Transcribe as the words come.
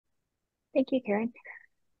Thank you, Karen.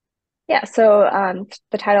 Yeah, so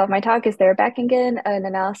the title of my talk is They're Back Again, an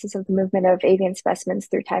analysis of the movement of avian specimens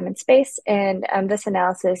through time and space. And this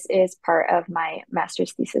analysis is part of my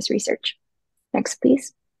master's thesis research. Next,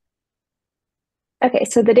 please. Okay,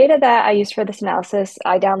 so the data that I used for this analysis,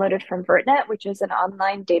 I downloaded from VertNet, which is an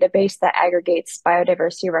online database that aggregates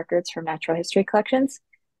biodiversity records from natural history collections.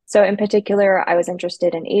 So in particular, I was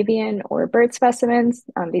interested in avian or bird specimens.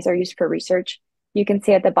 These are used for research. You can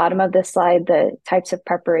see at the bottom of this slide the types of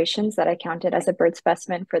preparations that I counted as a bird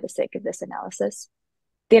specimen for the sake of this analysis.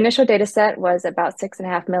 The initial data set was about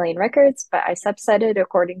 6.5 million records, but I subsetted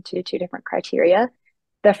according to two different criteria.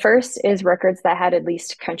 The first is records that had at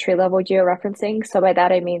least country level georeferencing. So by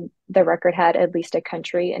that, I mean the record had at least a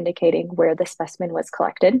country indicating where the specimen was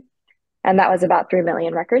collected. And that was about 3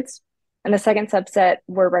 million records. And the second subset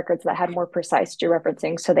were records that had more precise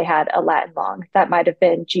georeferencing. So they had a Latin long. That might have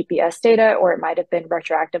been GPS data, or it might have been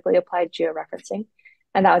retroactively applied georeferencing.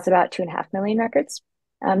 And that was about 2.5 million records.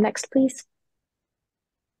 Next, please.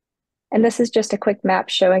 And this is just a quick map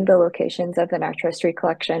showing the locations of the natural history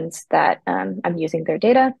collections that I'm using their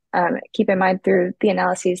data. Keep in mind through the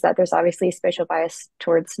analyses that there's obviously spatial bias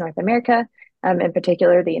towards North America, in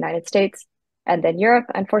particular the United States, and then Europe.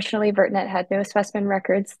 Unfortunately, VertNet had no specimen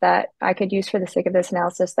records that I could use for the sake of this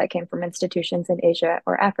analysis that came from institutions in Asia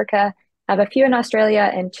or Africa. I have a few in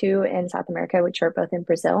Australia and two in South America, which are both in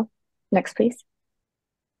Brazil. Next, please.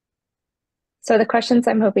 So the questions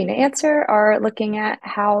I'm hoping to answer are looking at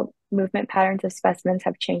how movement patterns of specimens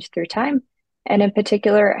have changed through time. And in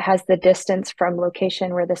particular, has the distance from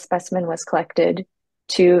location where the specimen was collected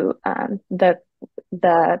to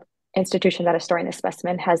the institution that is storing the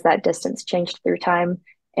specimen, has that distance changed through time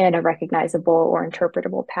in a recognizable or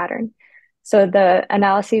interpretable pattern? So the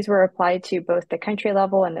analyses were applied to both the country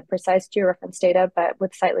level and the precise georeference data, but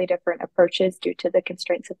with slightly different approaches due to the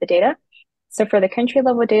constraints of the data. So for the country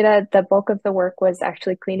level data, the bulk of the work was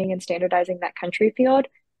actually cleaning and standardizing that country field.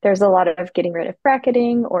 There's a lot of getting rid of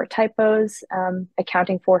bracketing or typos,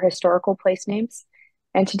 accounting for historical place names.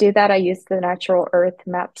 And to do that, I used the natural earth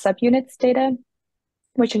map subunits data,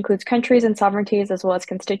 which includes countries and sovereignties, as well as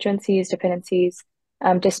constituencies, dependencies,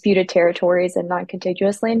 disputed territories, and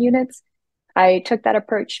non-contiguous land units. I took that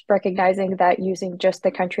approach recognizing that using just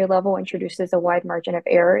the country level introduces a wide margin of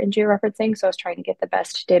error in georeferencing, so I was trying to get the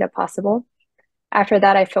best data possible. After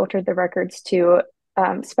that, I filtered the records to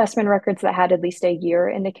specimen records that had at least a year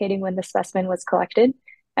indicating when the specimen was collected,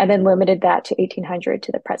 and then limited that to 1800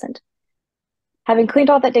 to the present. Having cleaned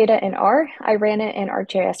all that data in R, I ran it in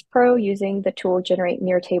ArcGIS Pro using the tool Generate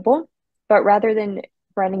Near Table, but rather than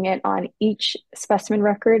running it on each specimen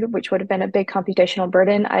record, which would have been a big computational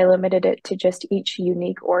burden, I limited it to just each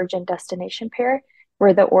unique origin destination pair,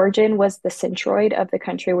 where the origin was the centroid of the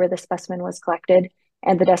country where the specimen was collected,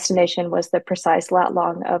 and the destination was the precise lat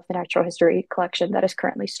long of the natural history collection that is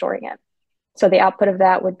currently storing it. So the output of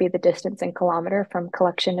that would be the distance in kilometer from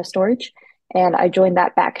collection to storage, and I joined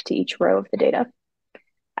that back to each row of the data.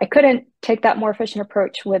 I couldn't take that more efficient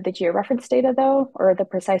approach with the georeference data though, or the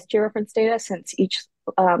precise georeference data, since each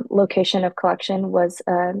location of collection was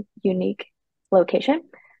a unique location.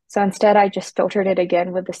 So instead, I just filtered it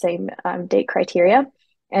again with the same date criteria.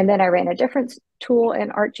 And then I ran a different tool in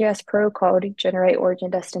ArcGIS Pro called Generate Origin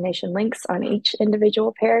Destination Links on each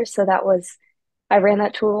individual pair. So that was, I ran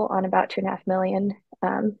that tool on about 2.5 million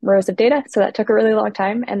rows of data. So that took a really long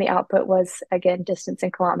time. And the output was, again, distance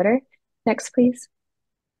in kilometer. Next, please.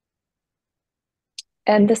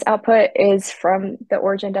 And this output is from the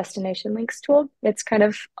Origin Destination Links tool. It's kind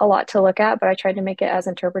of a lot to look at, but I tried to make it as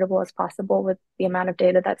interpretable as possible with the amount of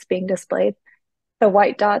data that's being displayed. The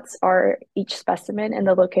white dots are each specimen and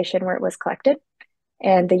the location where it was collected.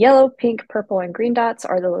 And the yellow, pink, purple, and green dots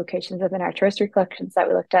are the locations of the natural history collections that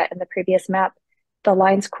we looked at in the previous map. The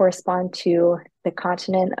lines correspond to the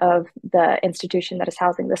continent of the institution that is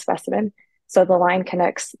housing the specimen. So the line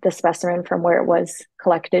connects the specimen from where it was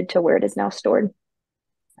collected to where it is now stored.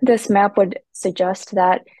 This map would suggest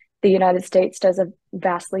that the United States does a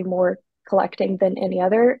vastly more collecting than any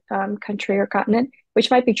other country or continent, which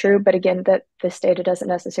might be true, but again, that this data doesn't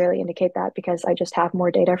necessarily indicate that because I just have more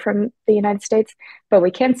data from the United States. But we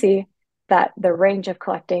can see that the range of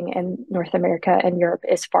collecting in North America and Europe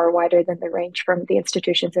is far wider than the range from the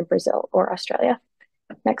institutions in Brazil or Australia.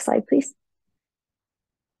 Next slide, please.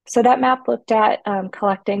 So that map looked at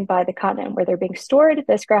collecting by the continent where they're being stored.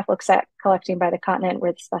 This graph looks at collecting by the continent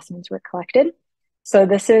where the specimens were collected. So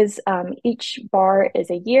this is each bar is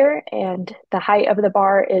a year, and the height of the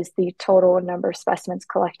bar is the total number of specimens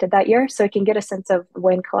collected that year. So you can get a sense of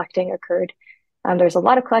when collecting occurred. There's a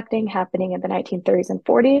lot of collecting happening in the 1930s and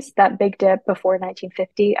 40s. That big dip before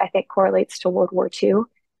 1950, I think, correlates to World War II.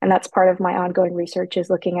 And that's part of my ongoing research is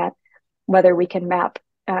looking at whether we can map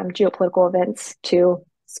geopolitical events to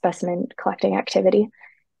specimen collecting activity.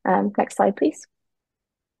 Next slide, please.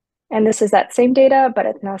 And this is that same data, but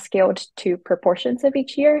it's now scaled to proportions of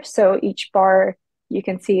each year. So each bar, you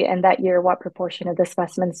can see in that year what proportion of the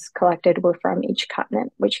specimens collected were from each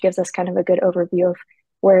continent, which gives us kind of a good overview of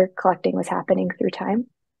where collecting was happening through time.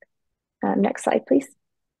 Next slide, please.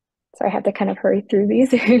 So I have to kind of hurry through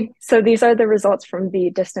these. So these are the results from the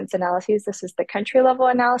distance analyses. This is the country level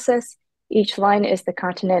analysis. Each line is the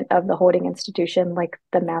continent of the holding institution, like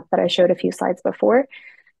the map that I showed a few slides before.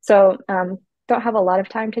 So don't have a lot of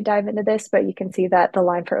time to dive into this, but you can see that the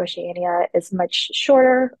line for Oceania is much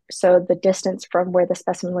shorter. So the distance from where the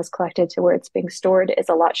specimen was collected to where it's being stored is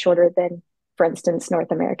a lot shorter than, for instance,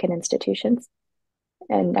 North American institutions.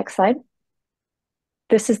 And next slide.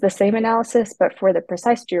 This is the same analysis, but for the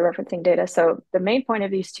precise georeferencing data. So the main point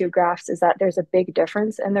of these two graphs is that there's a big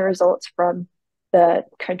difference in the results from the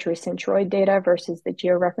country centroid data versus the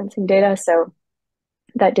georeferencing data. So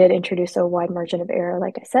that did introduce a wide margin of error,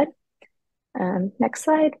 like I said. Next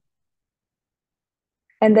slide.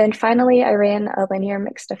 And then finally, I ran a linear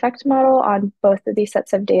mixed effect model on both of these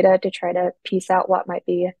sets of data to try to piece out what might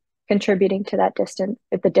be contributing to that distance,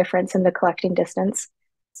 the difference in the collecting distance.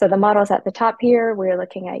 So the model's at the top here. We're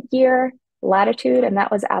looking at year, latitude, and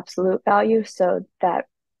that was absolute value. So that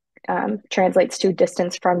translates to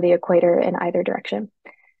distance from the equator in either direction.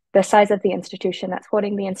 The size of the institution that's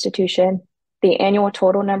holding the institution, the annual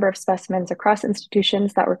total number of specimens across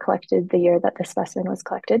institutions that were collected the year that the specimen was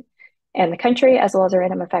collected, and the country, as well as a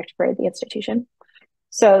random effect for the institution.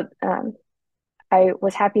 So I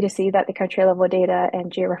was happy to see that the country level data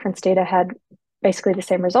and georeference data had basically the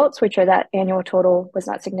same results, which are that annual total was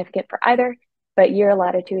not significant for either, but year,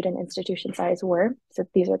 latitude, and institution size were. So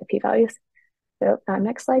these are the p-values. So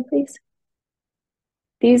next slide, please.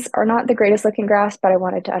 These are not the greatest looking graphs, but I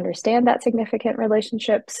wanted to understand that significant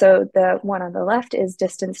relationship. So the one on the left is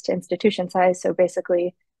distance to institution size. So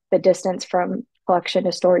basically the distance from collection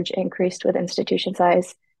to storage increased with institution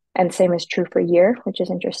size, and same is true for year, which is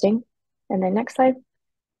interesting. And then next slide.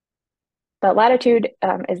 But latitude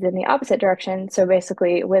is in the opposite direction. So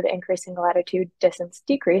basically with increasing latitude, distance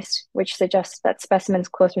decreased, which suggests that specimens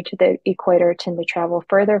closer to the equator tend to travel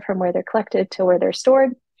further from where they're collected to where they're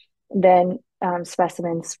stored than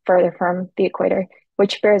specimens further from the equator,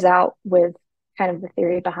 which bears out with kind of the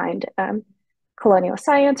theory behind colonial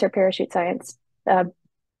science or parachute science,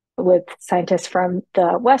 with scientists from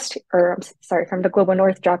the west, or sorry, from the global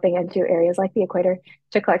north dropping into areas like the equator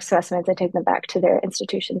to collect specimens and take them back to their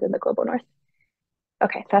institutions in the global north.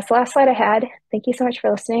 Okay, that's the last slide I had. Thank you so much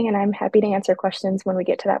for listening, and I'm happy to answer questions when we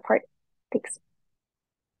get to that part. Thanks.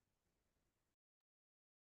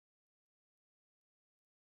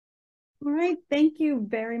 All right, thank you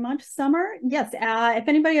very much, Summer. Yes, if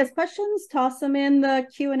anybody has questions, toss them in the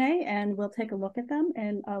Q&A and we'll take a look at them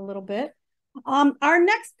in a little bit. Our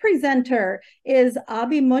next presenter is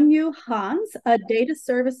Abhimanyu Hans, a data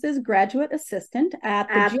services graduate assistant at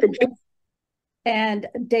the GIS and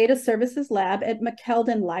Data Services Lab at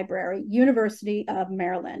McKeldin Library, University of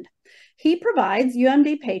Maryland. He provides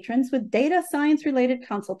UMD patrons with data science-related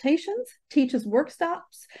consultations, teaches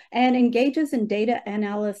workshops, and engages in data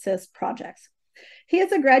analysis projects. He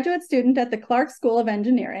is a graduate student at the Clark School of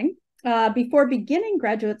Engineering. Before beginning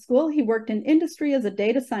graduate school, he worked in industry as a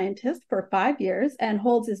data scientist for 5 years and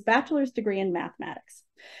holds his bachelor's degree in mathematics.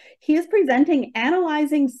 He is presenting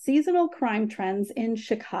Analyzing Seasonal Crime Trends in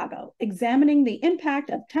Chicago, examining the impact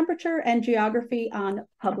of temperature and geography on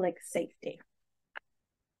public safety.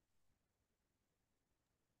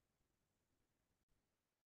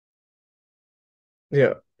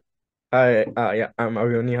 Yeah, I'm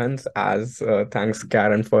Avian Hans. As thanks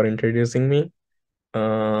Karen for introducing me.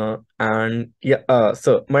 So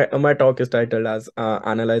my talk is titled as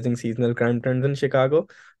Analyzing Seasonal Crime Trends in Chicago.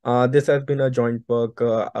 This has been a joint work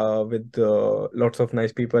with lots of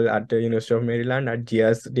nice people at the University of Maryland at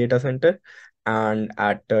GIS Data Center and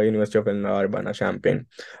at University of Illinois Urbana-Champaign.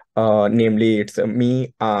 Namely, it's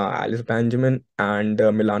me, Alice Benjamin, and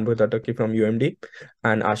Milan Budhathoki from UMD,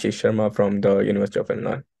 and Ashish Sharma from the University of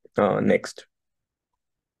Illinois. Next.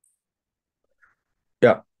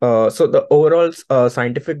 Yeah. So the overall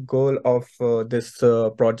scientific goal of this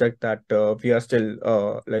project that we are still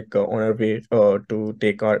on our way to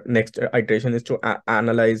take our next iteration is to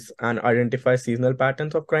analyze and identify seasonal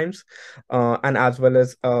patterns of crimes, and as well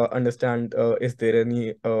as understand is there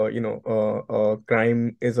any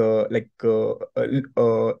crime is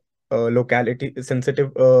locality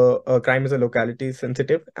sensitive. Crime is a locality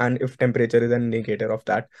sensitive, and if temperature is an indicator of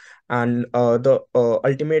that, and the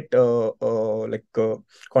ultimate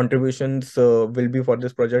contributions will be for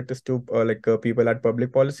this project is to people at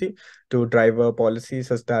public policy to drive a policy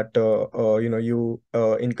such that you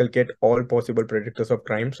inculcate all possible predictors of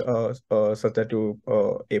crimes such that you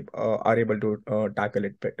are able to tackle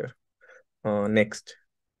it better. Next.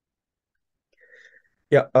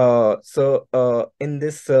 Yeah, in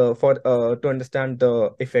this to understand the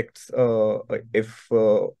effects if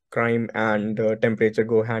crime and temperature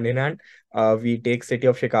go hand in hand, we take city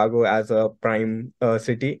of Chicago as a prime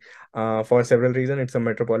city for several reasons. It's a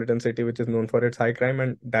metropolitan city which is known for its high crime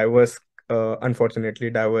and diverse, unfortunately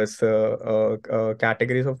diverse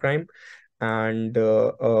categories of crime, and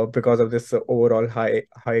because of this overall high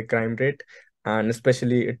crime rate, and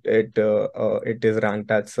especially it is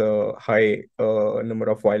ranked as a high number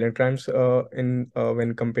of violent crimes in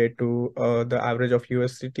when compared to the average of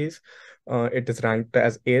US cities. It is ranked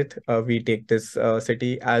as 8th. We take this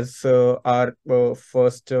city as our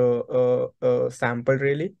first sample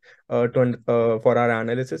really for our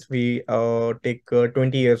analysis. We take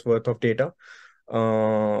 20 years worth of data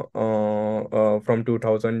from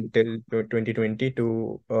 2000 till 2020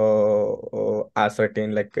 to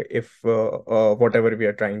ascertain like if whatever we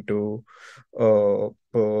are trying to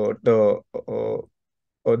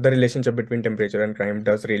the relationship between temperature and crime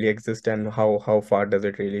does really exist, and how far does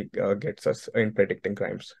it really gets us in predicting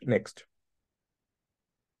crimes. Next.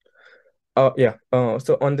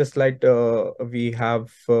 So on this slide, we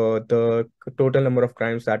have the total number of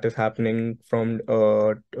crimes that is happening from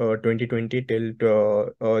 2020 till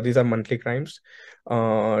these are monthly crimes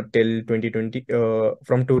till 2020,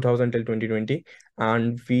 from 2000 till 2020,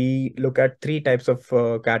 and we look at 3 types of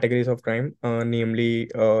categories of crime, namely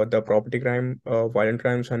the property crime, violent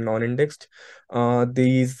crimes, and non-indexed.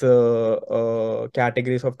 These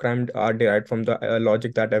categories of crime are derived from the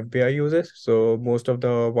logic that FBI uses. So most of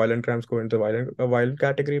the violent crimes go into violent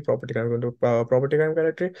category, property crime go into property crime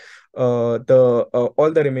category. All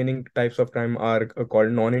the remaining types of crime are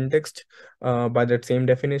called non-indexed by that same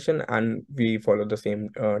definition, and we follow the same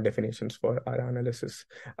definitions for our analysis.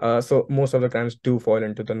 So most of the crimes do fall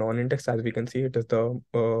into the non-indexed. As we can see, it is the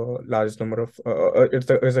largest number of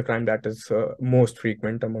it's a crime that is most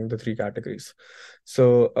frequent among the 3 categories.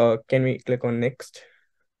 So can we click on next?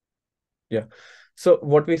 Yeah. So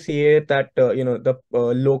what we see here that the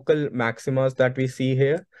local maximas that we see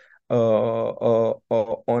here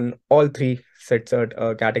on all 3 sets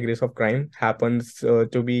categories of crime happens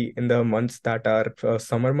to be in the months that are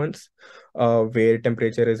summer months, where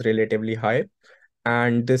temperature is relatively high,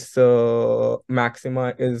 and this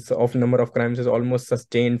maxima is of number of crimes is almost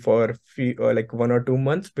sustained for like 1 or 2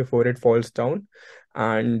 months before it falls down,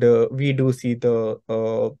 and we do see the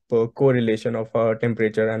correlation of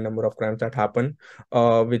temperature and number of crimes that happen,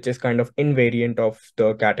 which is kind of invariant of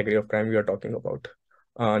the category of crime we are talking about.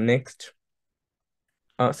 Next.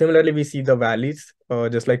 Similarly, we see the valleys,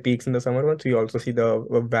 just like peaks in the summer months. We also see the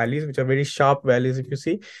valleys, which are very sharp valleys if you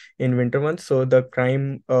see in winter months. So the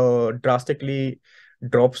crime drastically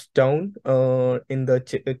drops down in the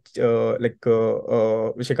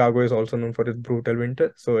Chicago is also known for its brutal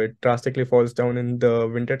winter. So it drastically falls down in the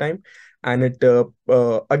winter time, and it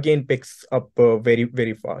again picks up very,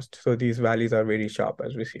 very fast. So these valleys are very sharp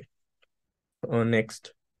as we see.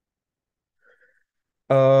 Next.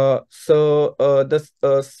 This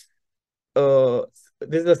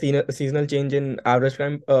is the seasonal change in average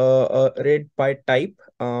crime rate by type.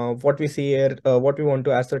 What we see here, what we want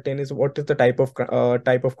to ascertain is what is the type of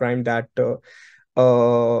crime that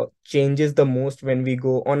changes the most when we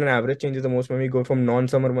go on an average changes the most when we go from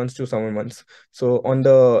non-summer months to summer months. So on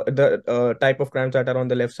the type of crimes that are on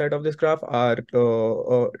the left side of this graph are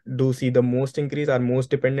do see the most increase, are most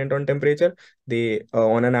dependent on temperature. They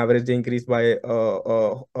on an average they increase by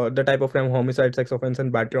the type of crime, homicide, sex offense,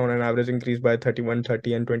 and battery, on an average increase by 31,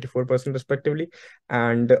 30, and 24% respectively.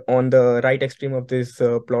 And on the right extreme of this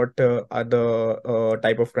plot are the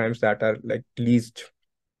type of crimes that are like least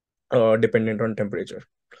dependent on temperature.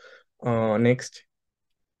 Next.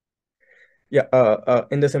 Yeah,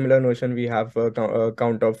 in the similar notion, we have a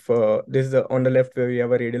count of this is on the left where we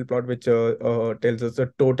have a radial plot which tells us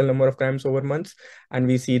the total number of crimes over months, and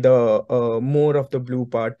we see the more of the blue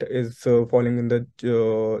part is falling in the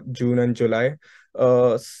June and July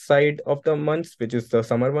side of the months, which is the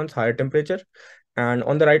summer months, higher temperature. And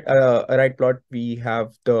on the right plot, we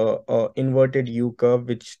have the inverted U curve,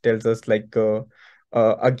 which tells us like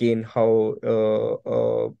again how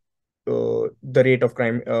the rate of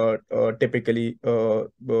crime typically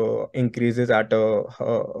increases at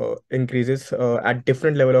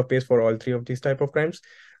different level of pace for all three of these type of crimes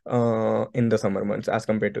in the summer months as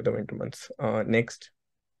compared to the winter months. Next.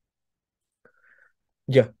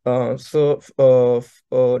 Yeah. Now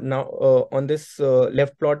on this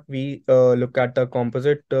left plot, we look at the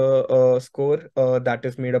composite score that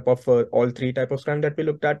is made up of all three type of crime that we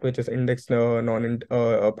looked at, which is indexed,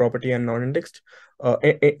 property, and non-indexed,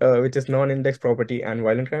 which is non-indexed, property, and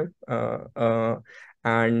violent crime.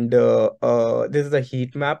 And this is a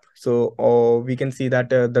heat map. So we can see that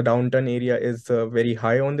the downturn area is very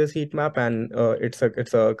high on this heat map, and it's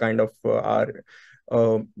a kind of our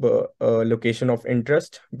location of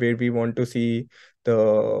interest where we want to see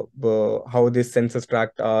how this census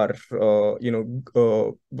tract are how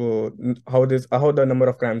the number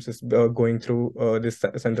of crimes is going through this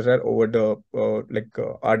census tract over the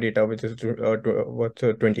our data, which is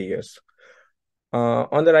 20 years.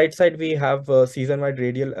 On the right side, we have a season-wide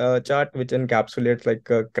radial chart, which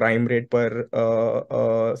encapsulates crime rate per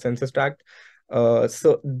census tract.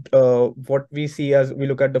 What we see as we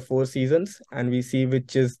look at the 4 seasons, and we see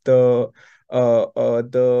which is the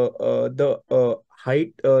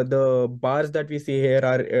height. The bars that we see here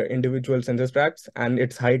are individual census tracts, and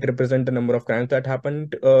its height represent the number of crimes that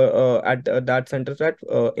happened at that census tract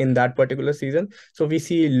in that particular season. So we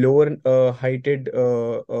see lower height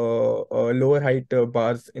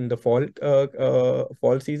bars in the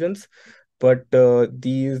fall seasons. But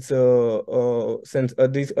these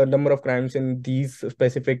number of crimes in these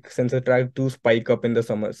specific census tracts do spike up in the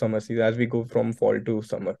summer season as we go from fall to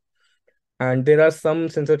summer. And there are some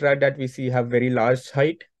census tracts that we see have very large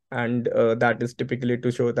height, and that is typically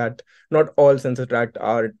to show that not all census tracts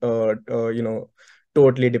are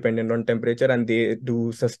totally dependent on temperature, and they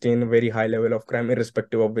do sustain a very high level of crime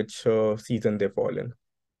irrespective of which season they fall in.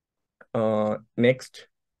 Next.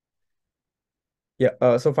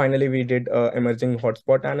 Yeah, so finally we did emerging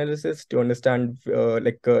hotspot analysis to understand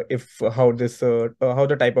how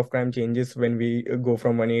the type of crime changes when we go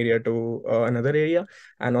from one area to another area.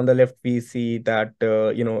 And on the left, we see that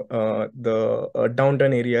the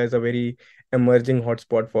downtown area is a very emerging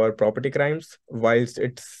hotspot for property crimes, whilst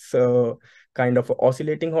it's kind of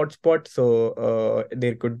oscillating hotspot. So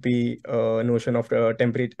there could be a notion of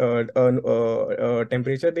temperature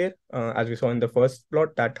there, as we saw in the first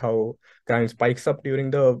plot, that how crime spikes up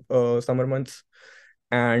during the summer months.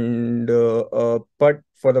 And but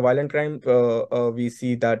for the violent crime, we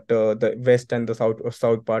see that the west and the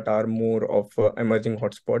south part are more of emerging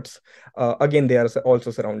hotspots. Again, they are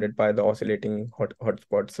also surrounded by the oscillating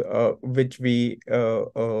hotspots, which we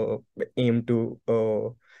aim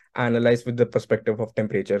to analyze with the perspective of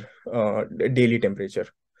temperature, daily temperature.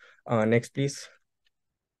 Next, please.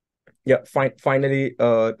 Yeah, finally,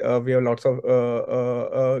 we have lots of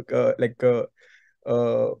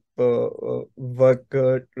work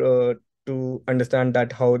to understand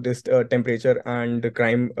that how this temperature and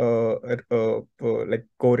crime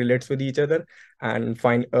correlates with each other, and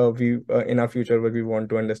we in our future we want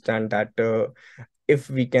to understand that if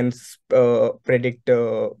we can predict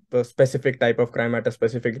a specific type of crime at a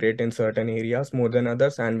specific rate in certain areas more than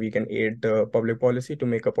others, and we can aid public policy to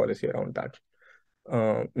make a policy around that.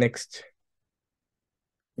 Next.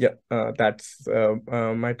 Yeah, that's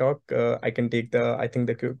my talk. I can take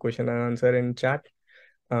the question and answer in chat.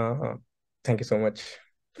 Thank you so much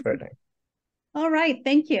for your time. All right,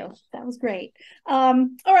 thank you. That was great. All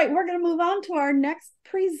right, we're going to move on to our next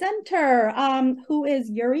presenter, who is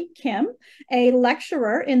Yuri Kim, a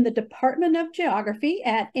lecturer in the Department of Geography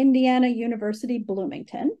at Indiana University,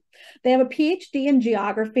 Bloomington. They have a PhD in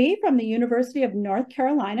geography from the University of North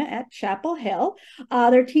Carolina at Chapel Hill.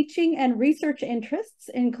 Their teaching and research interests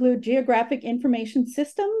include geographic information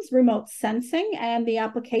systems, remote sensing, and the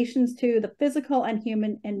applications to the physical and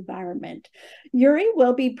human environment. Yuri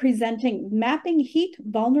will be presenting Mapping Heat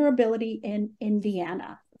Vulnerability in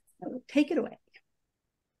Indiana. So take it away.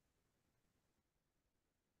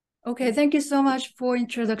 Okay, thank you so much for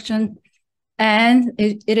introduction. And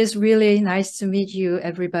it is really nice to meet you,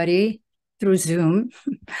 everybody, through Zoom.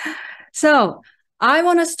 So I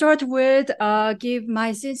want to start with give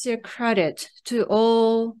my sincere credit to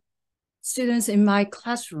all students in my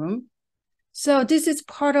classroom. So this is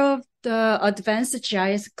part of the advanced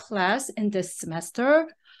GIS class in this semester.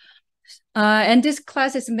 And this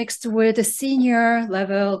class is mixed with the senior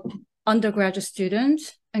level undergraduate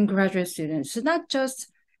students and graduate students. So not just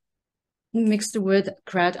mixed with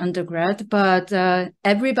grad, undergrad, but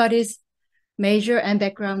everybody's major and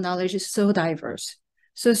background knowledge is so diverse.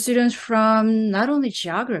 So students from not only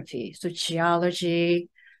geography, so geology,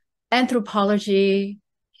 anthropology,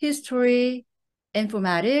 history,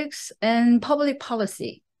 informatics, and public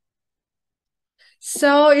policy.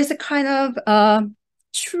 So it's a kind of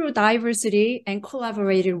true diversity and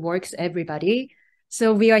collaborative works, everybody.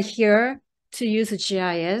 So we are here to use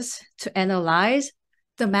GIS to analyze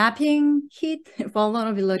the mapping heat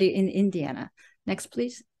vulnerability in Indiana. Next,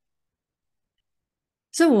 please.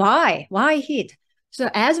 So why heat? So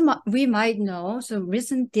as we might know, so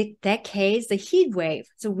recent decades, the heat wave.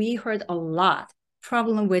 So we heard a lot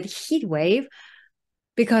problem with heat wave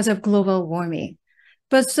because of global warming.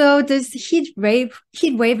 But so this heat wave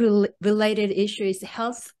related issue is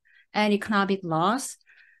health and economic loss.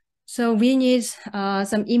 So we need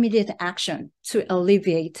some immediate action to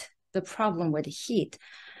alleviate the problem with heat.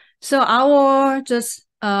 So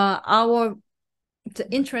the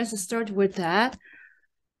interest started with that.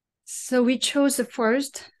 So we chose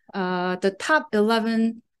first the top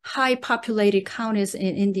 11 high populated counties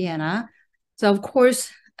in Indiana. So of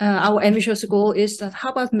course, our ambitious goal is that how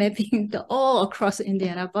about mapping all across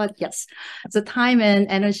Indiana? But yes, the time and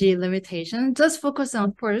energy limitation. Just focus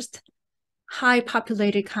on first high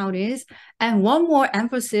populated counties. And one more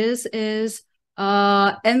emphasis is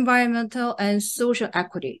environmental and social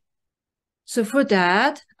equity. So for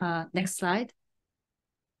that, next slide.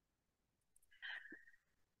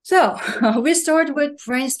 So we start with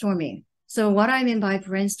brainstorming. So what I mean by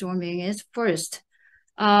brainstorming is first,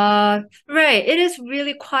 right, it is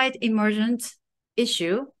really quite emergent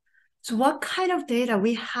issue. So what kind of data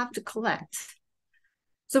we have to collect?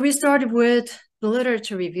 So we started with the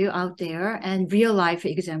literature review out there and real life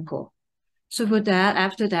example. So for that,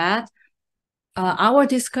 after that, our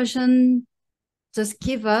discussion just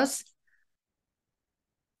give us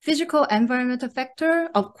physical environmental factor.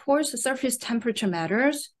 Of course, surface temperature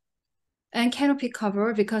matters, and canopy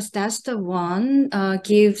cover, because that's the one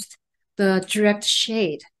gives the direct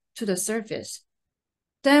shade to the surface.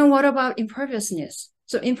 Then what about imperviousness?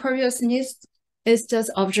 So imperviousness is just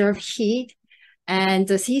observe heat, and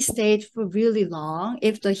the heat stays for really long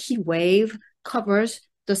if the heat wave covers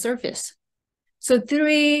the surface. So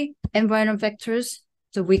 3 environmental factors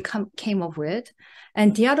that we came up with.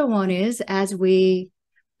 And the other one is, as we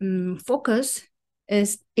focus,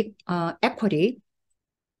 is equity.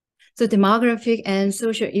 So demographic and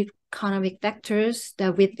socio-economic factors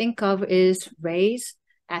that we think of is race,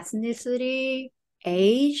 ethnicity,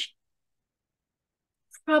 age,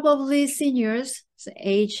 probably seniors, so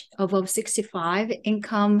age above 65,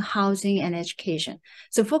 income, housing, and education.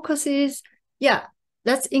 So focus is, yeah,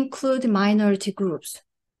 let's include minority groups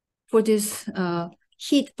for this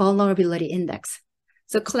heat vulnerability index.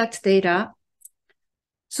 So collect data.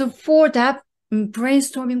 So for that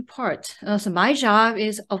brainstorming part, so my job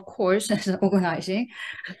is, of course, organizing.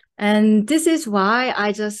 And this is why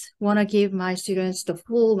I just want to give my students the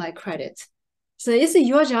full credit. So it's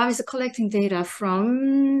your job is collecting data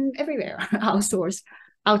from everywhere,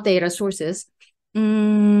 out data sources.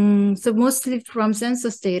 So mostly from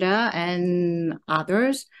census data and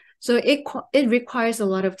others. So it requires a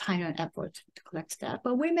lot of time and effort to collect that,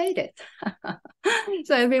 but we made it.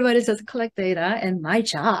 So everybody just collect data, and my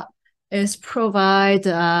job is provide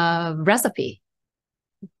a recipe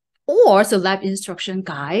or the lab instruction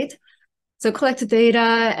guide. So collect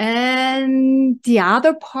data, and the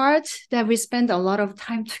other part that we spend a lot of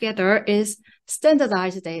time together is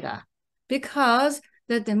standardized data, because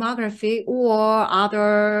the demography or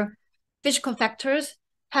other physical factors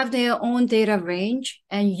have their own data range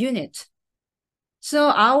and unit. So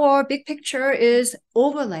our big picture is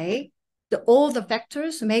overlay all the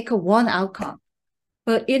factors, make one outcome.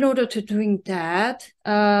 But in order to doing that,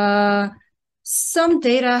 some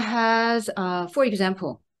data has, for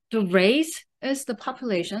example, the race is the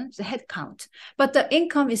population, the head count, but the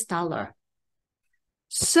income is dollar.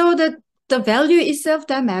 So the value itself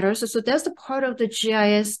that matters. So that's the part of the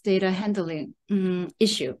GIS data handling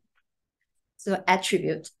issue. So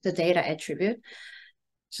attribute, the data attribute.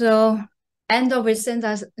 So end up with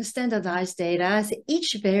standardized data, so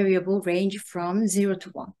each variable range from 0 to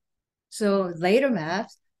 1. So later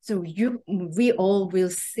maps, so we all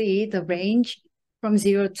will see the range from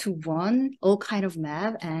 0 to 1, all kind of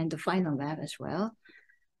map, and the final map as well.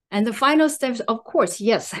 And the final steps, of course,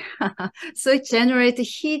 yes. So it generates a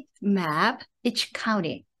heat map, each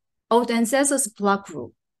county, then census block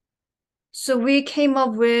group. So we came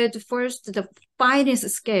up with first the finest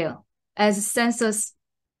scale as census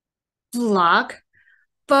block,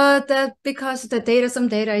 but that because some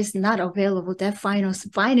data is not available, that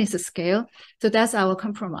finest scale. So that's our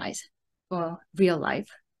compromise for real life.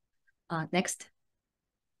 Next.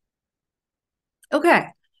 Okay.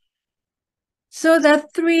 So the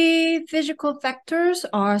three physical factors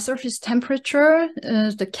are surface temperature,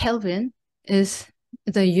 the Kelvin is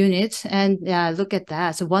the unit, and look at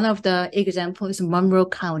that. So one of the examples is Monroe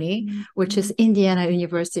County, which is Indiana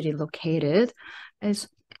University located. It's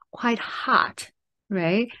quite hot,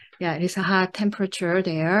 right? Yeah, it is a hot temperature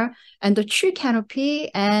there. And the tree canopy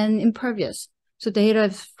and impervious. So data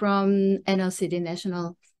is from NLCD,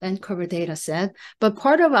 National Land Cover Data Set. But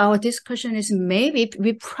part of our discussion is maybe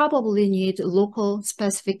we probably need local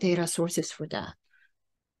specific data sources for that.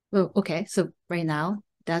 Well, okay, so right now,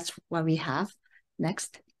 that's what we have.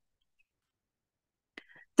 Next.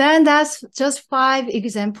 Then that's just 5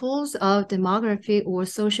 examples of demographic or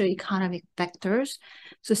socioeconomic factors.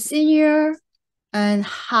 So senior and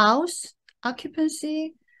house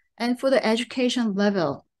occupancy, and for the education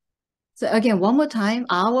level. So again, one more time,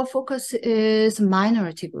 our focus is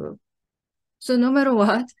minority group. So no matter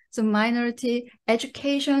what, so minority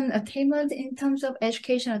education attainment in terms of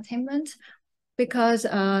education attainment, because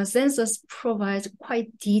census provides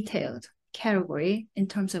quite detailed category in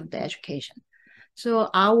terms of the education. So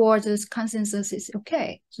our consensus is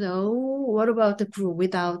okay. So what about the group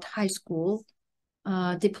without high school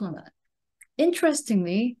diploma?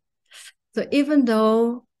 Interestingly, so even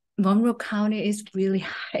though Monroe County is really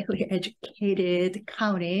highly educated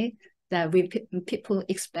county that people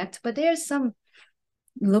expect, but there's some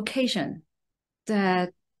location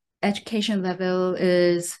that education level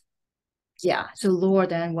is, so lower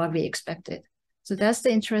than what we expected. So that's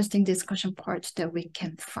the interesting discussion part that we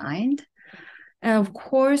can find. And of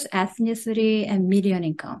course, ethnicity and median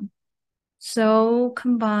income. So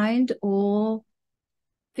combined all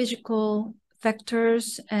physical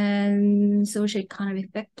factors and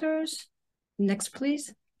socioeconomic factors. Next,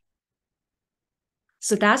 please.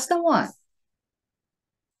 So that's the one.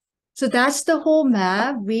 So that's the whole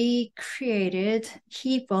map. We created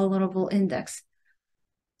heat vulnerable index.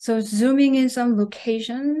 So zooming in some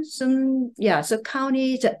locations, so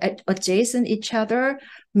counties adjacent each other.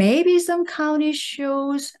 Maybe some county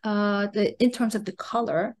shows in terms of the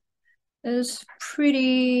color is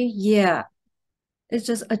pretty, it's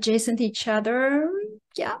just adjacent each other.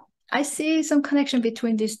 Yeah, I see some connection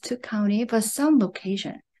between these two counties, but some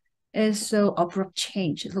location is so abrupt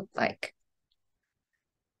change, it looked like.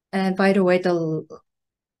 And by the way,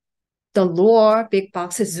 the lower big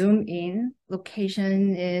box zoom in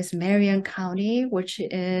location is Marion County, which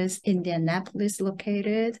is Indianapolis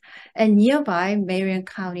located, and nearby Marion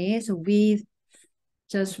County. So we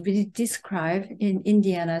just really describe in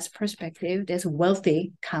Indiana's perspective, there's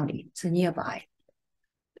wealthy county, so nearby.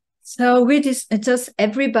 So we just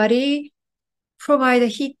everybody provide a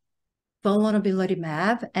heat vulnerability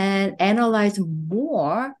map and analyze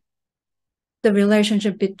more the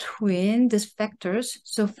relationship between these factors.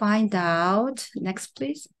 So find out, next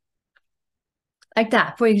please. Like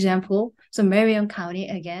that, for example, so Marion County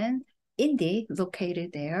again, Indy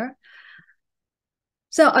located there.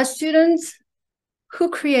 So our students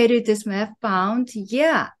who created this map found,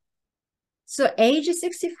 so age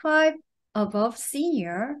 65 above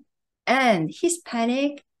senior and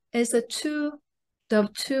Hispanic is the two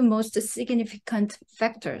most significant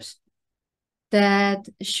factors that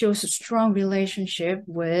shows a strong relationship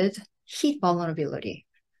with heat vulnerability.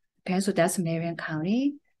 Okay, so that's Marion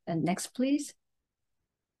County. And next, please.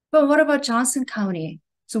 But what about Johnson County?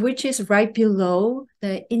 So which is right below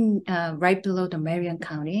the Marion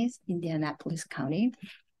County, Indianapolis County.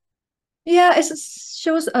 Yeah, it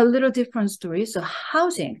shows a little different story. So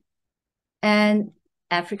housing and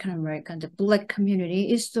African American, the Black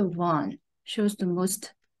community is the one shows the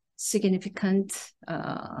most significant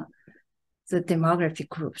the demographic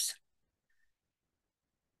groups.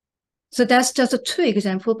 So that's just 2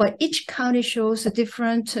 examples, but each county shows a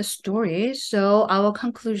different story. So our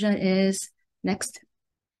conclusion is next.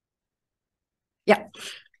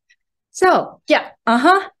 So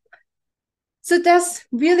So that's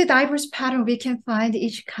really diverse pattern we can find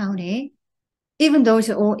each county, even though it's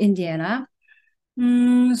all Indiana.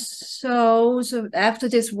 So after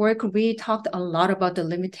this work, we talked a lot about the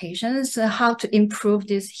limitations, how to improve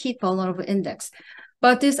this heat vulnerable index.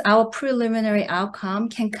 But this, our preliminary outcome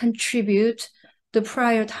can contribute to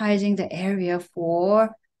prioritizing the area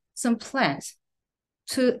for some plans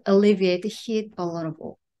to alleviate the heat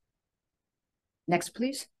vulnerable. Next,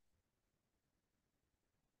 please.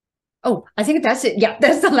 Oh, I think that's it. Yeah,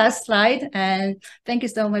 that's the last slide. And thank you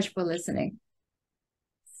so much for listening.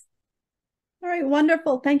 All right,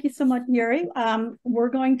 wonderful. Thank you so much, Yuri. We're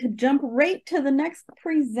going to jump right to the next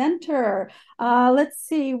presenter. Let's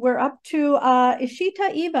see, we're up to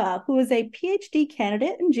Eshita Eva, who is a PhD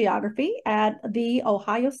candidate in geography at the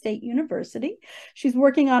Ohio State University. She's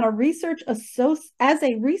working on as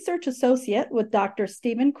a research associate with Dr.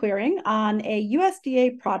 Stephen Quiring on a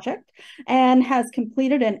USDA project and has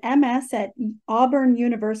completed an MS at Auburn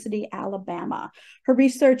University, Alabama. Her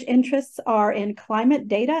research interests are in climate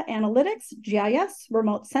data analytics, GIS,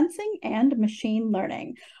 remote sensing, and machine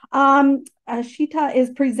learning. Eshita is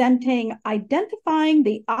presenting identifying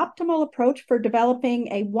the optimal approach for developing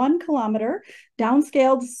a 1 kilometer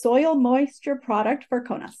downscaled soil moisture product for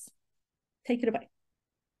CONUS. Take it away.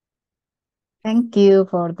 Thank you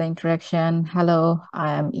for the introduction. Hello,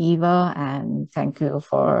 I am Eva, and thank you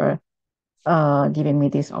for giving me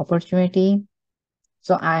this opportunity.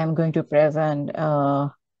 So I am going to present,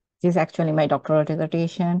 this is actually my doctoral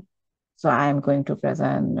dissertation. So I am going to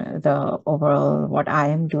present the overall what I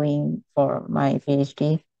am doing for my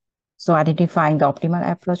PhD. So identifying the optimal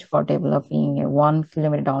approach for developing a 1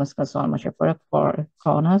 kilometer downscale soil moisture product for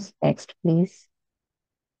CONUS. Next, please.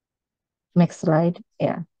 Next slide.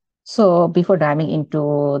 Yeah. So before diving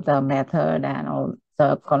into the method and all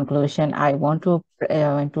the conclusion, I want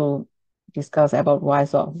to discuss about why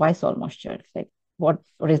soil moisture. Like what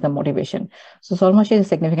is the motivation? So soil moisture is a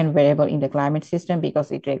significant variable in the climate system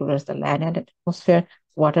because it regulates the land and atmosphere,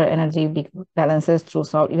 water energy balances through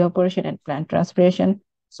soil evaporation and plant transpiration.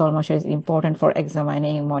 Soil moisture is important for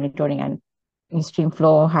examining, monitoring, and stream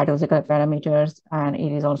flow, hydrological parameters, and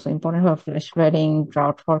it is also important for flash flooding,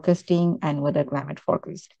 drought forecasting, and weather climate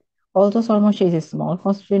forecast. Although soil moisture is a small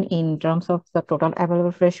constituent in terms of the total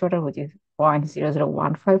available fresh water, which is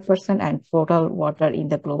 0.0015%, and total water in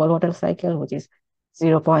the global water cycle, which is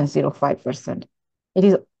 0.05%. It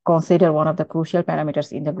is considered one of the crucial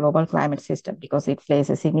parameters in the global climate system because it plays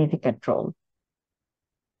a significant role.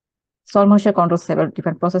 Soil moisture controls several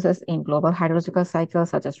different processes in global hydrological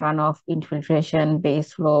cycles, such as runoff, infiltration,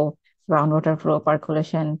 base flow, groundwater flow,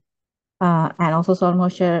 percolation, and also soil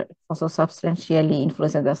moisture also substantially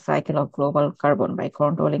influences the cycle of global carbon by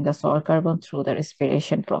controlling the soil carbon through the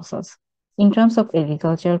respiration process. In terms of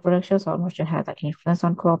agricultural production, soil moisture has an influence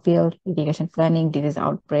on crop yield, irrigation planning, disease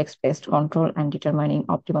outbreaks, pest control, and determining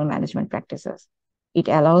optimal management practices. It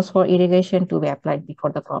allows for irrigation to be applied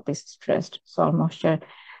before the crop is stressed. Soil moisture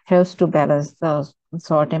helps to balance the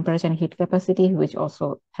soil temperature and heat capacity, which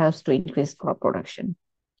also helps to increase crop production.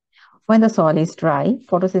 When the soil is dry,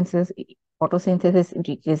 photosynthesis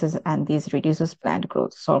decreases and this reduces plant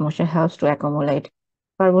growth. Soil moisture helps to accumulate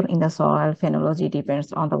carbon in the soil. Phenology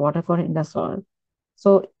depends on the water content in the soil.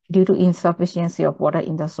 So due to insufficiency of water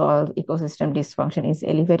in the soil, ecosystem dysfunction is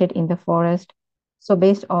elevated in the forest. So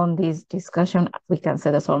based on this discussion, we can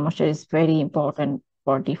say the soil moisture is very important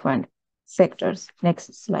for different sectors.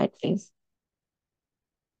 Next slide, please.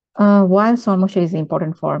 While soil moisture is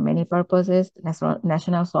important for many purposes,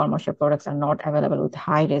 national soil moisture products are not available with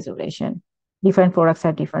high resolution. Different products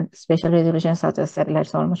have different spatial resolutions, such as satellite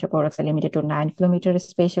soil moisture products are limited to 9 kilometer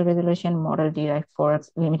spatial resolution, model-derived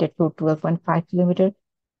products limited to 12.5 kilometer.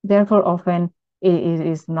 Therefore, often it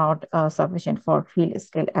is not sufficient for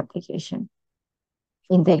field-scale application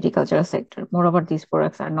in the agricultural sector. Moreover, these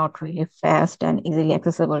products are not really fast and easily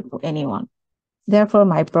accessible to anyone. Therefore,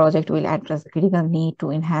 my project will address the critical need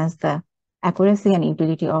to enhance the accuracy and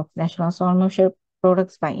utility of national soil moisture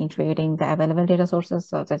products by integrating the available data sources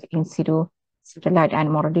such as in situ, satellite,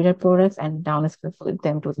 and model-derived products and downscale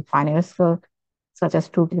them to the finer scale, such as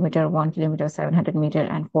 2 kilometer, 1 kilometer, 700 meter,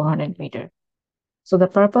 and 400 meter. So the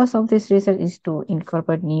purpose of this research is to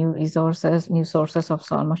incorporate new sources of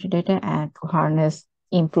soil moisture data and to harness,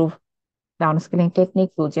 improve downscaling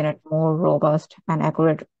technique to generate more robust and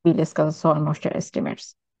accurate field-scale soil moisture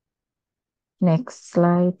estimates. Next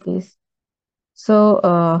slide, please.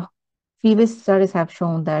 So previous studies have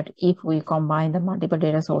shown that if we combine the multiple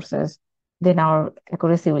data sources, then our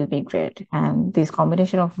accuracy will be great. And this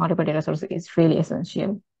combination of multiple data sources is really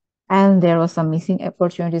essential. And there were some missing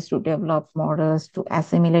opportunities to develop models to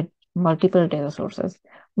assimilate multiple data sources.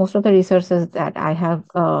 Most of the researchers that I have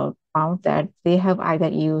found that they have either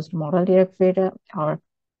used model-derived data or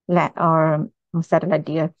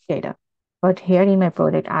satellite-derived data. But here in my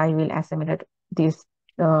project, I will assimilate these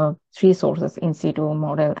 3 sources: in situ,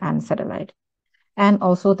 model, and satellite. And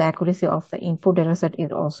also the accuracy of the input data set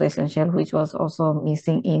is also essential, which was also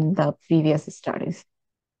missing in the previous studies.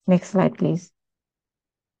 Next slide, please.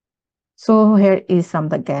 So here is some of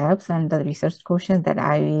the gaps and the research questions that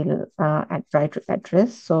I will try to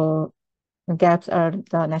address. So the gaps are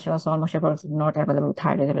the national soil moisture products not available with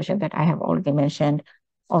high resolution that I have already mentioned.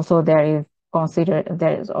 Also, there is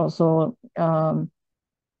there is also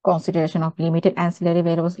consideration of limited ancillary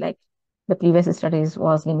variables, like the previous studies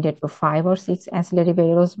was limited to 5 or 6 ancillary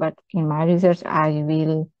variables, but in my research, I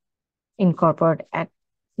will incorporate at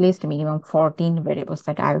least minimum 14 variables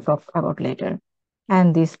that I will talk about later.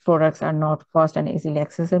 And these products are not fast and easily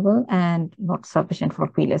accessible and not sufficient for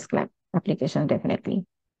PLS application, definitely.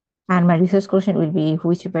 And my research question will be,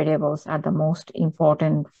 which variables are the most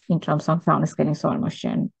important in terms of downscaling soil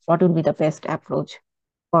moisture? What will be the best approach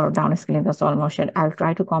for downscaling the soil moisture? I'll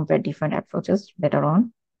try to compare different approaches later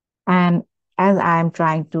on. And as I'm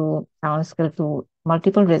trying to downscale to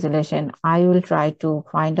multiple resolution, I will try to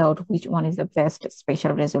find out which one is the best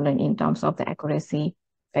spatial resolution in terms of the accuracy,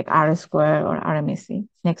 like R square or RMSE.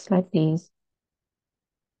 Next slide, please.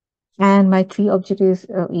 And my 3 objectives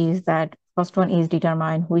is that first one is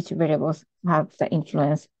determine which variables have the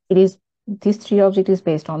influence. It is these 3 objectives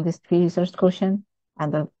based on these 3 research questions.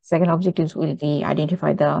 And the second objectives will be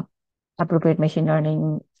identify the appropriate machine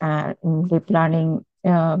learning, deep learning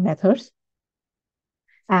methods.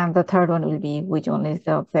 And the third one will be which one is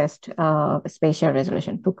the best spatial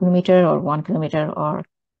resolution, 2 kilometer or 1 kilometer or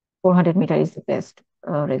 400 meter is the best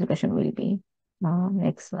resolution will be.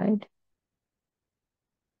 Next slide.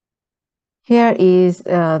 Here is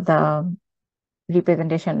the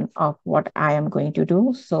representation of what I am going to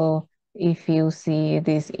do. So if you see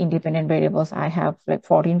these independent variables, I have like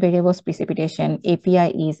 14 variables. Precipitation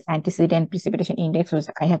API is antecedent precipitation index, which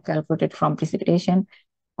I have calculated from precipitation,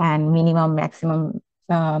 and minimum, maximum,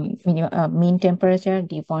 mean temperature,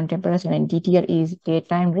 dew point temperature, and DTR is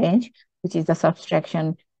daytime range, which is the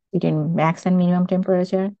subtraction between max and minimum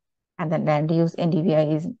temperature. And then land use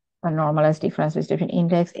NDVI is a normalized difference precipitation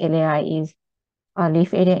index. LAI is a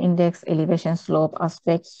leaf area index, elevation, slope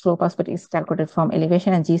aspect. Slope aspect is calculated from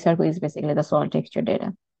elevation, and G-circle is basically the soil texture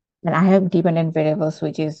data. And I have dependent variables,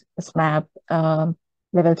 which is SMAP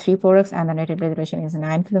level 3 products, and the native resolution is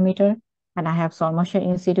 9 kilometer. And I have soil moisture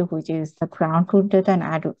in situ, which is the ground truth data,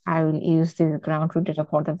 and I will use this ground truth data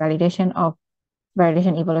for the validation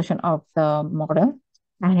evaluation of the model.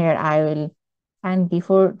 And here I will, and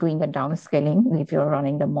before doing the downscaling, if you're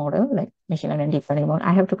running the model, like machine learning deep learning model,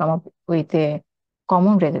 I have to come up with a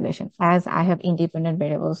common resolution, as I have independent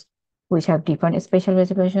variables which have different spatial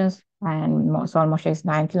resolutions, and soil moisture is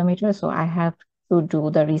 9 kilometers. So I have to do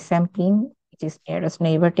the resampling, which is nearest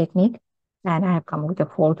neighbor technique. And I have come up with a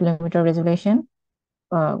 4 kilometer resolution,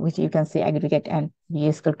 which you can see aggregate and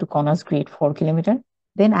de-escalate to CONUS grid 4 kilometer.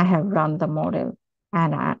 Then I have run the model,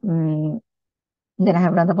 and then I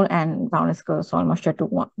have run the model and downscale soil moisture to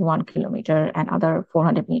 1 kilometer and other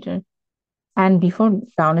 400 meters. And before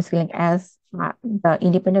downscaling, as the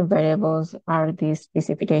independent variables are these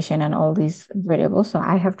precipitation and all these variables, so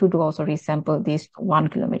I have to do also resample these 1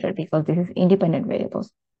 kilometer because this is independent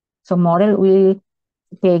variables. So model will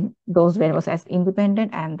take those variables as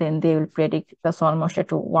independent, and then they will predict the soil moisture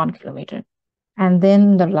to 1 kilometer. And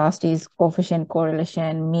then the last is coefficient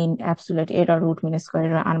correlation, mean absolute error, root mean square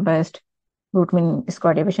error, unbiased root mean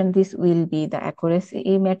square deviation. This will be the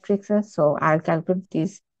accuracy matrices. So I'll calculate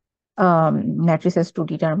these matrices to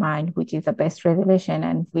determine which is the best resolution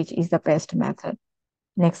and which is the best method.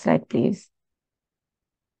 Next slide, please.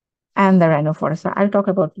 And the random forest. So I'll talk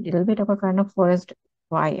about a little bit about random forest,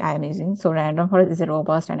 why I'm using. So random forest is a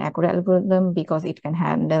robust and accurate algorithm because it can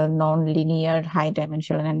handle non-linear,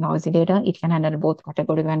 high-dimensional, and noisy data. It can handle both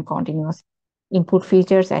categorical and continuous input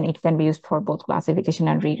features, and it can be used for both classification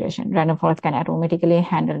and regression. Random forest can automatically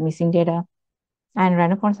handle missing data. And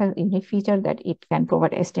random forest has a unique feature that it can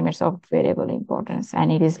provide estimates of variable importance,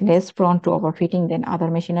 and it is less prone to overfitting than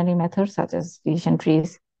other machine learning methods such as decision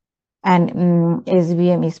trees. And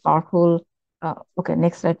SVM is powerful. Okay,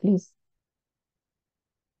 next slide, please.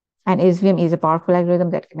 And SVM is a powerful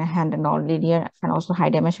algorithm that can handle non-linear and also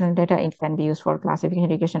high-dimensional data. It can be used for classification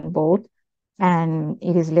and regression both, and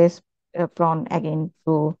it is less prone again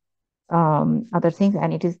to other things,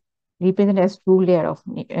 and it is represented as two layer of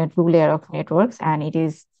networks, and it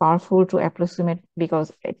is powerful to approximate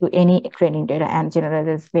because to any training data and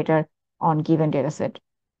generalize later on given data set.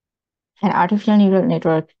 An artificial neural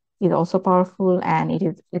network is also powerful, and it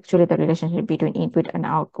is actually the relationship between input and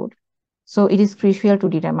output. So it is crucial to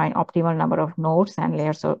determine optimal number of nodes and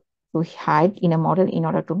layers to hide in a model in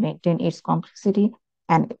order to maintain its complexity.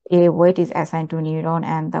 And a weight is assigned to neuron,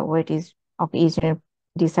 and the weight is of each neuron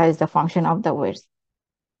decides the function of the weights.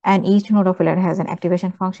 And each node of a layer has an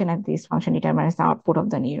activation function, and this function determines the output of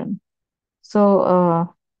the neuron.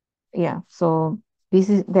 So so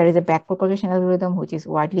there is a backpropagation algorithm which is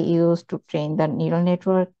widely used to train the neural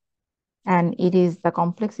network, and it is the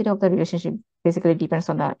complexity of the relationship basically depends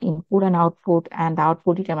on the input and output, and the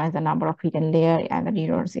output determines the number of hidden layer and the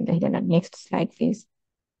neurons in the hidden layer. Next slide, please.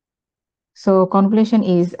 So convolution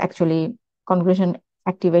is actually convolution,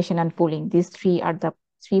 activation, and pooling. These three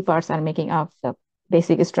parts are making up the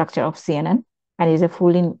basic structure of CNN, and is a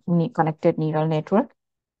fully connected neural network.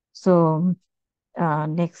 So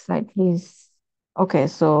next slide, please. Okay,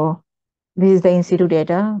 so this is the in situ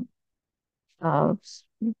data.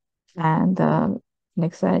 And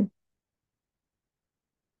next slide.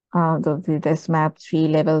 This map 3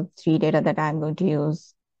 level 3 data that I'm going to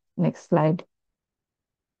use. Next slide.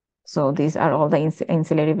 So these are all the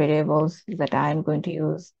ancillary variables that I'm going to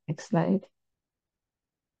use. Next slide.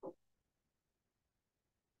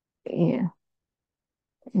 Yeah.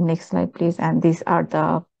 Next slide, please. And these are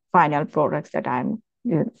the final products that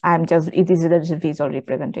these are just visual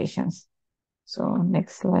representations. So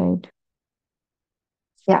next slide.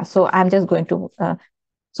 Yeah, so I'm just going to,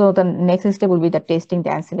 so the next step will be the testing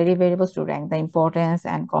the ancillary variables to rank the importance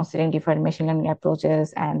and considering different machine learning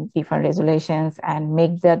approaches and different resolutions and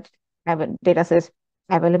make that data sets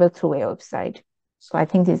available through a website. So I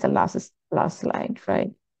think this is the last slide,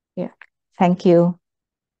 right? Yeah, thank you.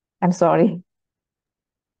 I'm sorry.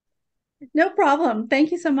 No problem.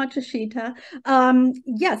 Thank you so much, Eshita.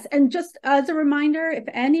 Yes, and just as a reminder, if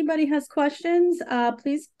anybody has questions,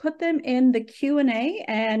 please put them in the Q&A.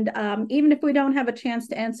 And even if we don't have a chance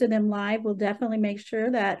to answer them live, we'll definitely make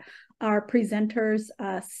sure that our presenters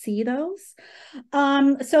see those.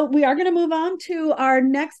 So we are going to move on to our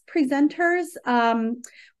next presenters.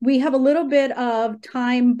 We have a little bit of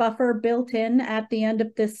time buffer built in at the end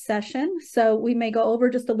of this session, so we may go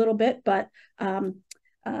over just a little bit, but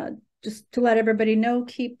just to let everybody know,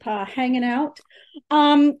 keep hanging out.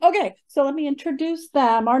 Okay, so let me introduce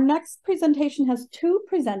them. Our next presentation has two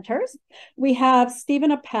presenters. We have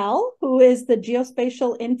Stephen Appel, who is the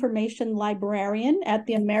Geospatial Information Librarian at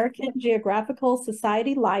the American Geographical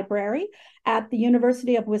Society Library at the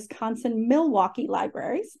University of Wisconsin-Milwaukee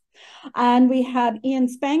Libraries. And we have Ian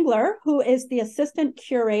Spangler, who is the Assistant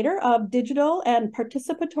Curator of Digital and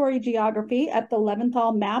Participatory Geography at the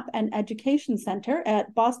Leventhal Map and Education Center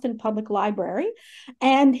at Boston Public Library.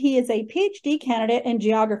 And he is a PhD candidate in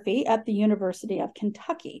geography at the University of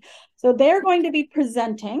Kentucky. So they're going to be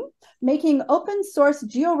presenting Making Open Source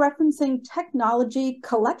Georeferencing Technology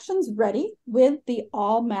Collections Ready with the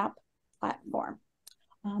AllMap platform.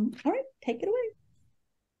 All right, take it away.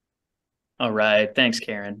 All right, thanks,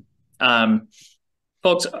 Karen.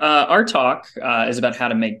 Folks, our talk is about how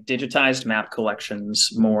to make digitized map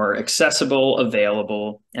collections more accessible,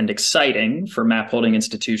 available, and exciting for map holding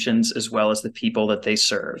institutions as well as the people that they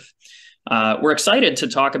serve. We're excited to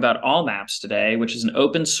talk about AllMaps today, which is an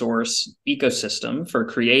open source ecosystem for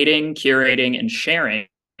creating, curating, and sharing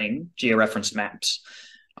georeferenced maps.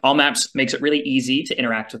 AllMaps makes it really easy to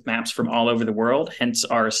interact with maps from all over the world, hence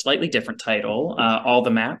our slightly different title, All the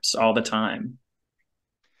Maps, All the Time.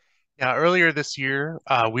 Yeah, earlier this year,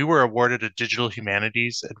 we were awarded a Digital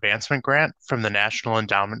Humanities Advancement Grant from the National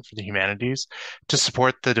Endowment for the Humanities to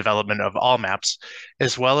support the development of AllMaps,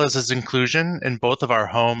 as well as its inclusion in both of our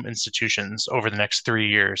home institutions over the next 3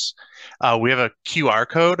 years. We have a QR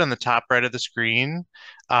code on the top right of the screen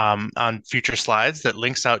on future slides that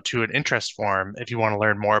links out to an interest form if you want to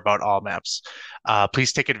learn more about AllMaps.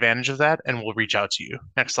 Please take advantage of that and we'll reach out to you.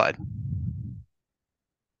 Next slide.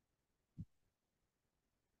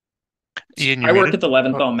 Ian, I work at the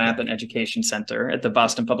Leventhal Map and Education Center at the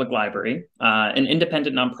Boston Public Library, an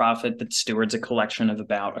independent nonprofit that stewards a collection of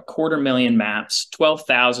about 250,000 maps,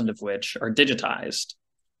 12,000 of which are digitized.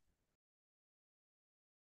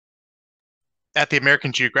 At the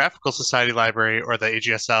American Geographical Society Library, or the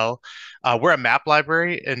AGSL, we're a map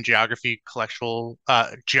library and geography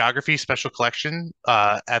special collection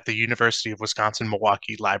at the University of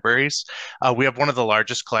Wisconsin-Milwaukee Libraries. We have one of the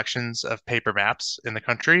largest collections of paper maps in the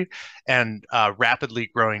country and a rapidly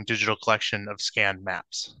growing digital collection of scanned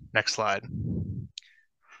maps. Next slide.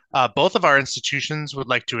 Both of our institutions would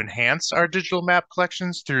like to enhance our digital map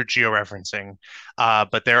collections through georeferencing,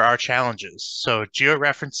 but there are challenges. So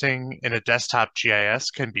georeferencing in a desktop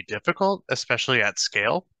GIS can be difficult, especially at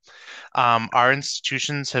scale. Our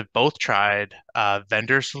institutions have both tried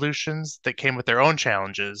vendor solutions that came with their own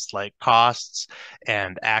challenges, like costs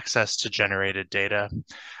and access to generated data.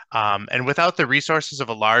 And without the resources of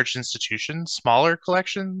a large institution, smaller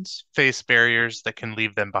collections face barriers that can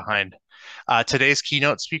leave them behind. Today's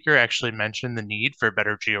keynote speaker actually mentioned the need for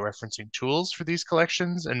better georeferencing tools for these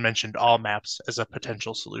collections and mentioned AllMaps as a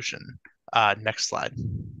potential solution. Next slide.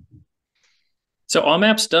 So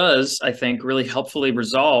AllMaps does, I think, really helpfully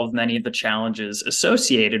resolve many of the challenges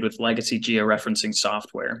associated with legacy georeferencing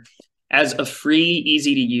software. As a free,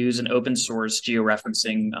 easy to use, and open source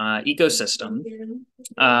georeferencing ecosystem,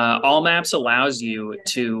 All Maps allows you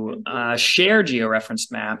to share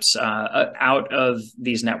georeferenced maps out of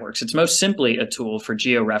these networks. It's most simply a tool for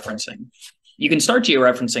georeferencing. You can start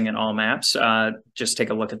georeferencing in All Maps. Just take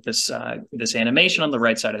a look at this, this animation on the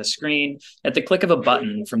right side of the screen at the click of a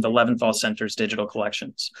button from the Leventhal Center's digital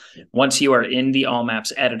collections. Once you are in the All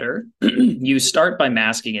Maps editor, you start by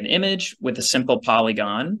masking an image with a simple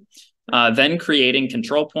polygon, then creating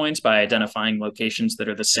control points by identifying locations that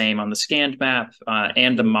are the same on the scanned map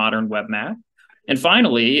and the modern web map. And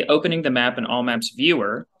finally, opening the map in All Maps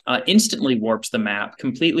viewer instantly warps the map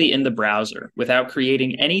completely in the browser without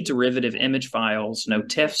creating any derivative image files, no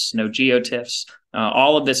TIFFs, no geotiffs.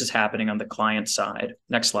 All of this is happening on the client side.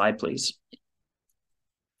 Next slide, please.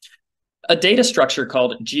 A data structure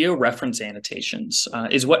called georeference annotations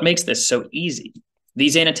is what makes this so easy.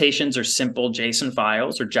 These annotations are simple JSON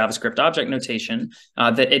files or JavaScript object notation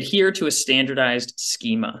that adhere to a standardized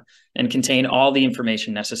schema and contain all the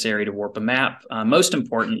information necessary to warp a map, most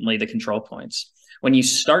importantly, the control points. When you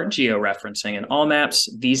start georeferencing in All Maps,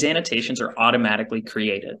 these annotations are automatically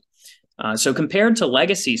created. So compared to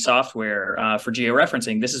legacy software for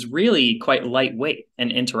georeferencing, this is really quite lightweight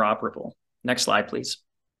and interoperable. Next slide, please.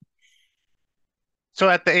 So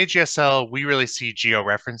at the AGSL, we really see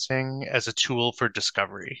georeferencing as a tool for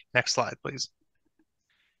discovery. Next slide, please.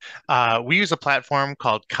 We use a platform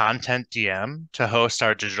called Content DM to host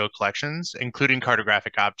our digital collections, including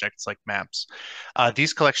cartographic objects like maps.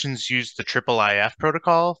 These collections use the IIIF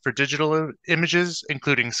protocol for digital images,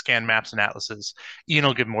 including scan maps and atlases. Ian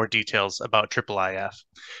will give more details about IIIF.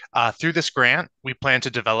 Through this grant, we plan to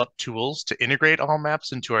develop tools to integrate All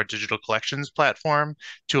Maps into our digital collections platform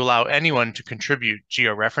to allow anyone to contribute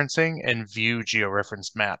georeferencing and view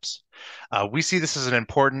georeferenced maps. We see this as an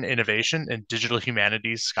important innovation in digital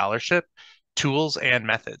humanities scholarship, tools, and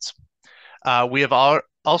methods. We have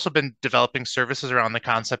also been developing services around the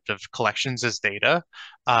concept of collections as data,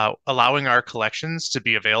 allowing our collections to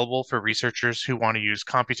be available for researchers who want to use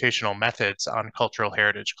computational methods on cultural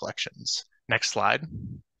heritage collections. Next slide.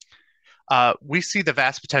 We see the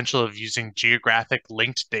vast potential of using geographic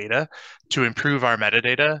linked data to improve our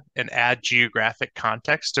metadata and add geographic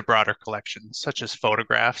context to broader collections, such as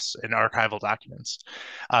photographs and archival documents.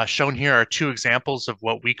 Shown here are two examples of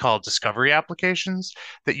what we call discovery applications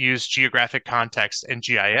that use geographic context and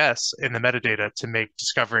GIS in the metadata to make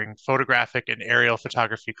discovering photographic and aerial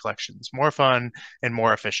photography collections more fun and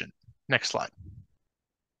more efficient. Next slide.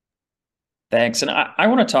 Thanks. And I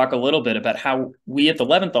want to talk a little bit about how we at the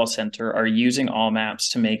Leventhal Center are using All Maps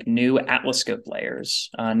to make new Atlascope layers.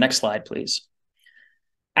 Next slide, please.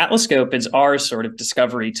 Atlascope is our sort of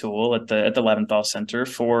discovery tool at the Leventhal Center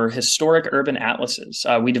for historic urban atlases.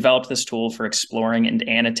 We developed this tool for exploring and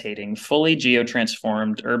annotating fully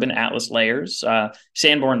geotransformed urban atlas layers.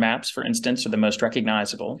 Sanborn maps, for instance, are the most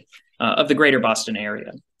recognizable of the greater Boston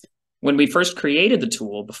area. When we first created the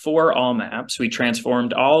tool before All Maps, we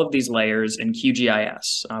transformed all of these layers in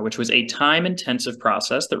QGIS, which was a time-intensive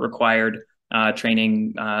process that required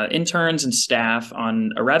training interns and staff on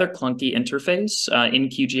a rather clunky interface in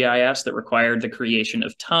QGIS that required the creation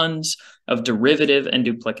of tons of derivative and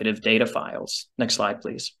duplicative data files. Next slide,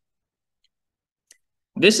 please.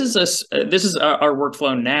 This is our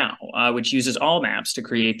workflow now, which uses All Maps to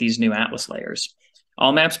create these new atlas layers.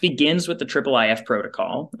 All Maps begins with the IIIF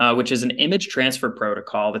protocol, which is an image transfer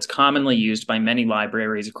protocol that's commonly used by many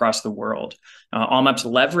libraries across the world. All Maps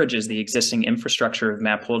leverages the existing infrastructure of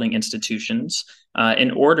map holding institutions in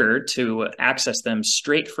order to access them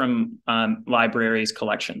straight from libraries'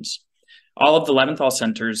 collections. All of the Leventhal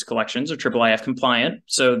Center's collections are IIIF compliant,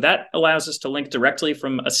 so that allows us to link directly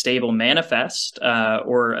from a stable manifest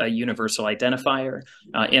or a universal identifier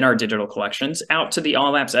in our digital collections out to the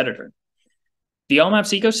All Maps editor. The All Maps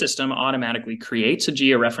ecosystem automatically creates a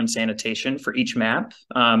georeference annotation for each map.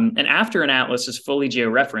 And after an atlas is fully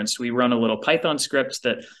georeferenced, we run a little Python script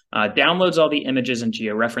that downloads all the images and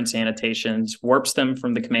georeference annotations, warps them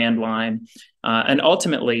from the command line, and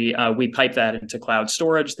ultimately we pipe that into cloud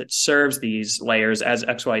storage that serves these layers as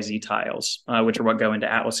XYZ tiles, which are what go into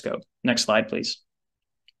Atlascope. Next slide, please.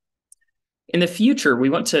 In the future, we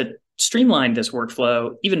want to streamline this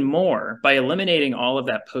workflow even more by eliminating all of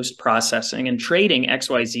that post-processing and trading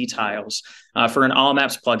XYZ tiles for an All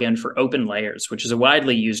Maps plugin for open layers, which is a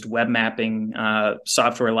widely used web mapping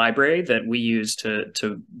software library that we use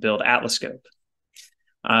to build Atlascope.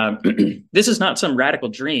 This is not some radical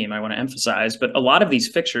dream, I want to emphasize, but a lot of these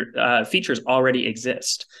features already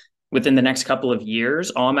exist. Within the next couple of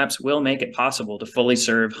years, all maps will make it possible to fully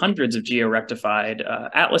serve hundreds of geo-rectified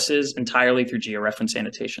atlases entirely through georeference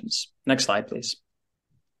annotations. Next slide, please.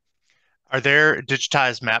 Are there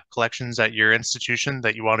digitized map collections at your institution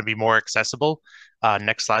that you want to be more accessible?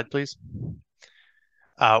 Next slide, please.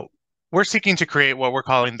 We're seeking to create what we're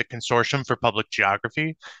calling the Consortium for Public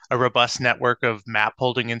Geography, a robust network of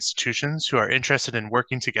map-holding institutions who are interested in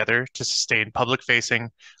working together to sustain public-facing,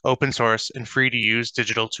 open source, and free-to-use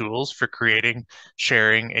digital tools for creating,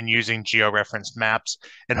 sharing, and using georeferenced maps,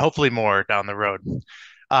 and hopefully more down the road.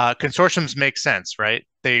 Consortiums make sense, right?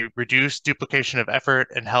 They reduce duplication of effort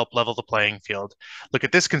and help level the playing field. Look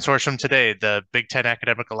at this consortium today, the Big Ten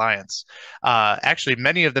Academic Alliance. Actually,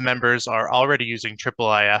 many of the members are already using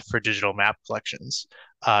IIIF for digital map collections.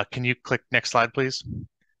 Can you click next slide, please?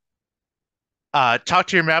 Talk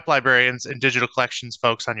to your map librarians and digital collections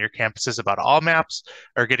folks on your campuses about all maps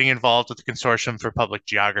or getting involved with the Consortium for Public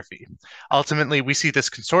Geography. Ultimately, we see this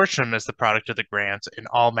consortium as the product of the grant and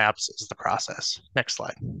all maps as the process. Next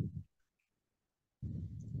slide.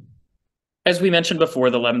 As we mentioned before,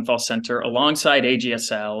 the Leventhal Center, alongside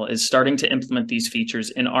AGSL, is starting to implement these features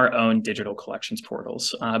in our own digital collections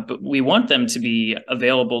portals. But we want them to be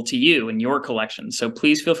available to you in your collections. So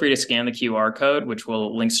please feel free to scan the QR code, which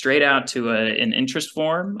will link straight out to an interest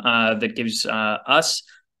form that gives us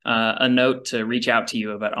a note to reach out to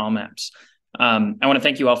you about all maps. I want to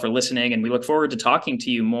thank you all for listening, and we look forward to talking to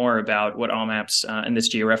you more about what all maps and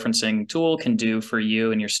this georeferencing tool can do for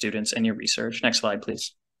you and your students and your research. Next slide,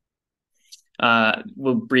 please.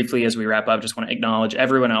 We'll briefly, as we wrap up, just want to acknowledge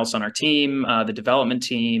everyone else on our team, the development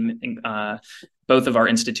team, both of our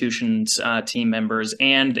institutions' team members,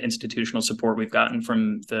 and the institutional support we've gotten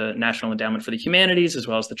from the National Endowment for the Humanities, as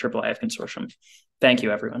well as the IIIF Consortium. Thank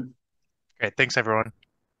you, everyone. Great. Thanks, everyone.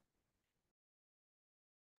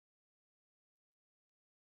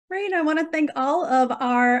 Great. I want to thank all of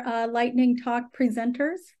our Lightning Talk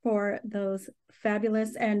presenters for those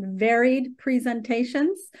fabulous and varied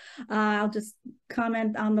presentations. I'll just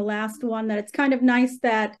comment on the last one that it's kind of nice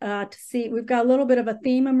that to see we've got a little bit of a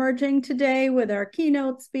theme emerging today with our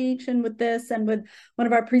keynote speech and with this and with one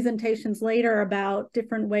of our presentations later about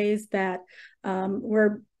different ways that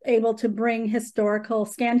we're able to bring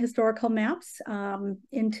scanned historical maps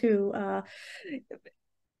into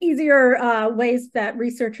easier ways that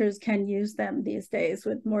researchers can use them these days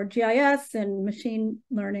with more GIS and machine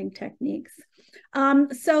learning techniques.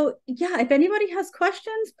 So yeah, if anybody has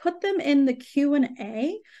questions, put them in the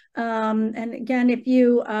Q&A. And again, if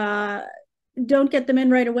you don't get them in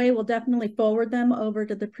right away, we'll definitely forward them over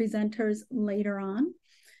to the presenters later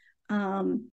on.